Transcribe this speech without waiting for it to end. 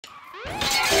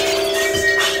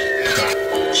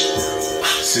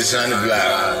600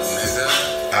 block.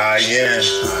 I am.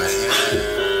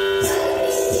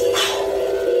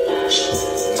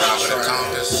 Top of the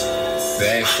compass.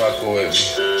 They ain't fucking with me.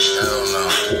 Hell no.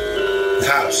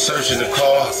 Cops searching the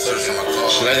car. Searching my car.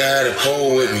 Like I had a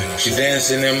pole with me. She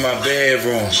dancing in my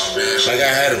bedroom. Like I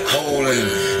had a pole in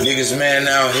me. Niggas man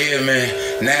out here, man.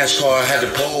 NASCAR, I had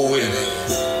the pole with me.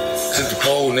 Took the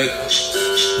pole,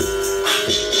 nigga.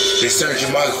 They searching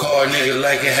my car, nigga,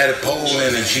 like it had a pole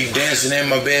in it. She dancing in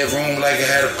my bedroom like it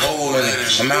had a pole in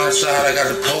it. I'm outside, I got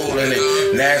the pole in it.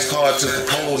 NASCAR took the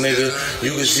pole, nigga.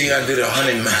 You can see I did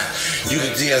 100 miles. You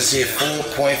can see I said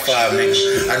 4.5,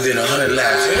 nigga. I did 100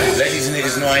 laps. Let these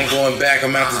niggas know I ain't going back.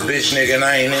 I'm out this bitch, nigga, and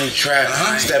I ain't in the trap.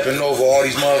 Stepping over all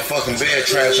these motherfucking bear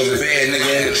traps. I'm a bad nigga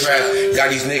in the trap. Got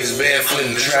these niggas barefoot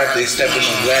in the trap. They stepping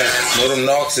on glass. Know them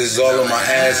knocks is all on my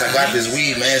ass. I got this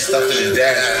weed, man, stuffed in the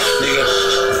dash. Nigga.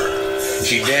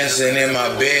 She dancing in my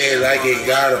bed like it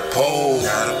got a pole.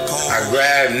 I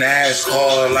grabbed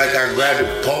NASCAR like I grabbed the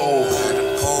pole.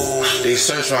 They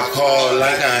searched my car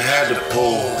like I had the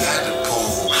pole.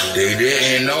 They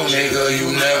didn't know, nigga,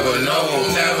 you never know.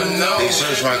 They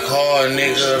searched my car,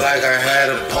 nigga, like I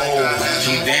had a pole.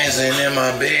 She dancing in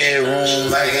my bedroom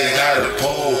like it got a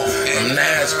pole. I'm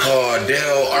NASCAR,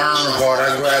 Dale Earnhardt,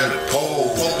 I grabbed the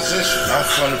pole. I'm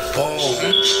from the pole,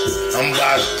 I'm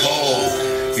by the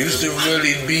pole. Used to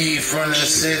really be from the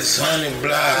 600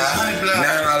 block.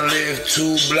 Now I live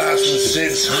 2 blocks from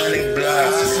 600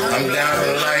 blocks. I'm down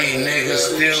the light, nigga.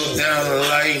 Still down the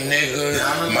light, nigga.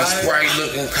 My Sprite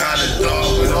looking kinda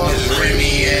dark with all this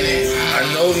Remy in it.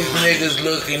 I know these niggas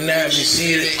looking at me.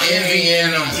 See the envy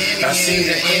in them. I see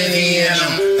the envy in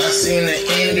them. I seen the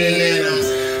ending in them.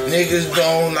 Niggas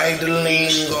don't like the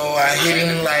lingo. I hit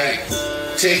him like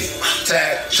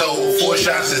tic-tac-toe, 4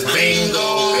 shots is bingo.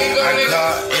 I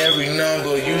caught every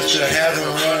number, used to have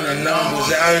them running numbers.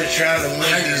 Out here trying to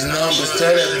make these numbers.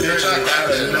 Tell that bitch I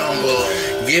got a number.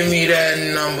 Give me that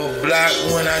number, block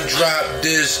when I drop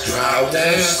this. I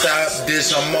won't stop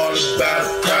this, I'm all about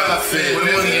the profit.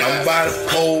 I'm by the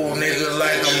pole, nigga,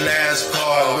 like I'm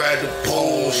NASCAR. Grab the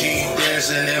pole, she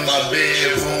dancing in my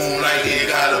bedroom like it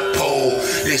got a pole.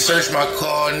 They search my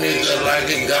car, nigga, like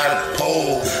it got a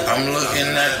pole. I'm looking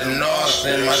at the north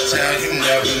in my town, you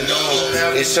never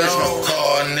know. They search my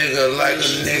car, nigga, like a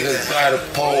nigga got a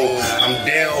pole. I'm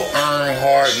Dale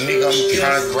Earnhardt, nigga, I'm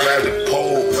trying to grab the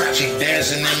pole. She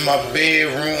dancing in my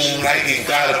bedroom like it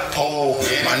got a pole.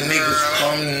 My niggas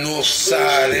from north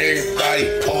side, everybody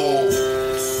pole.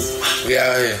 We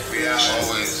out here. We out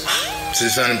always.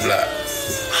 600 block.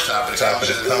 Top of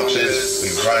the compass. We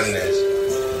run this.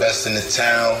 Best in the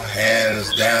town,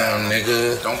 hands down,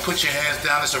 nigga. Don't put your hands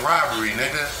down, it's a robbery,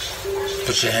 nigga.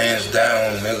 Put your hands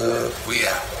down, nigga. We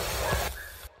out.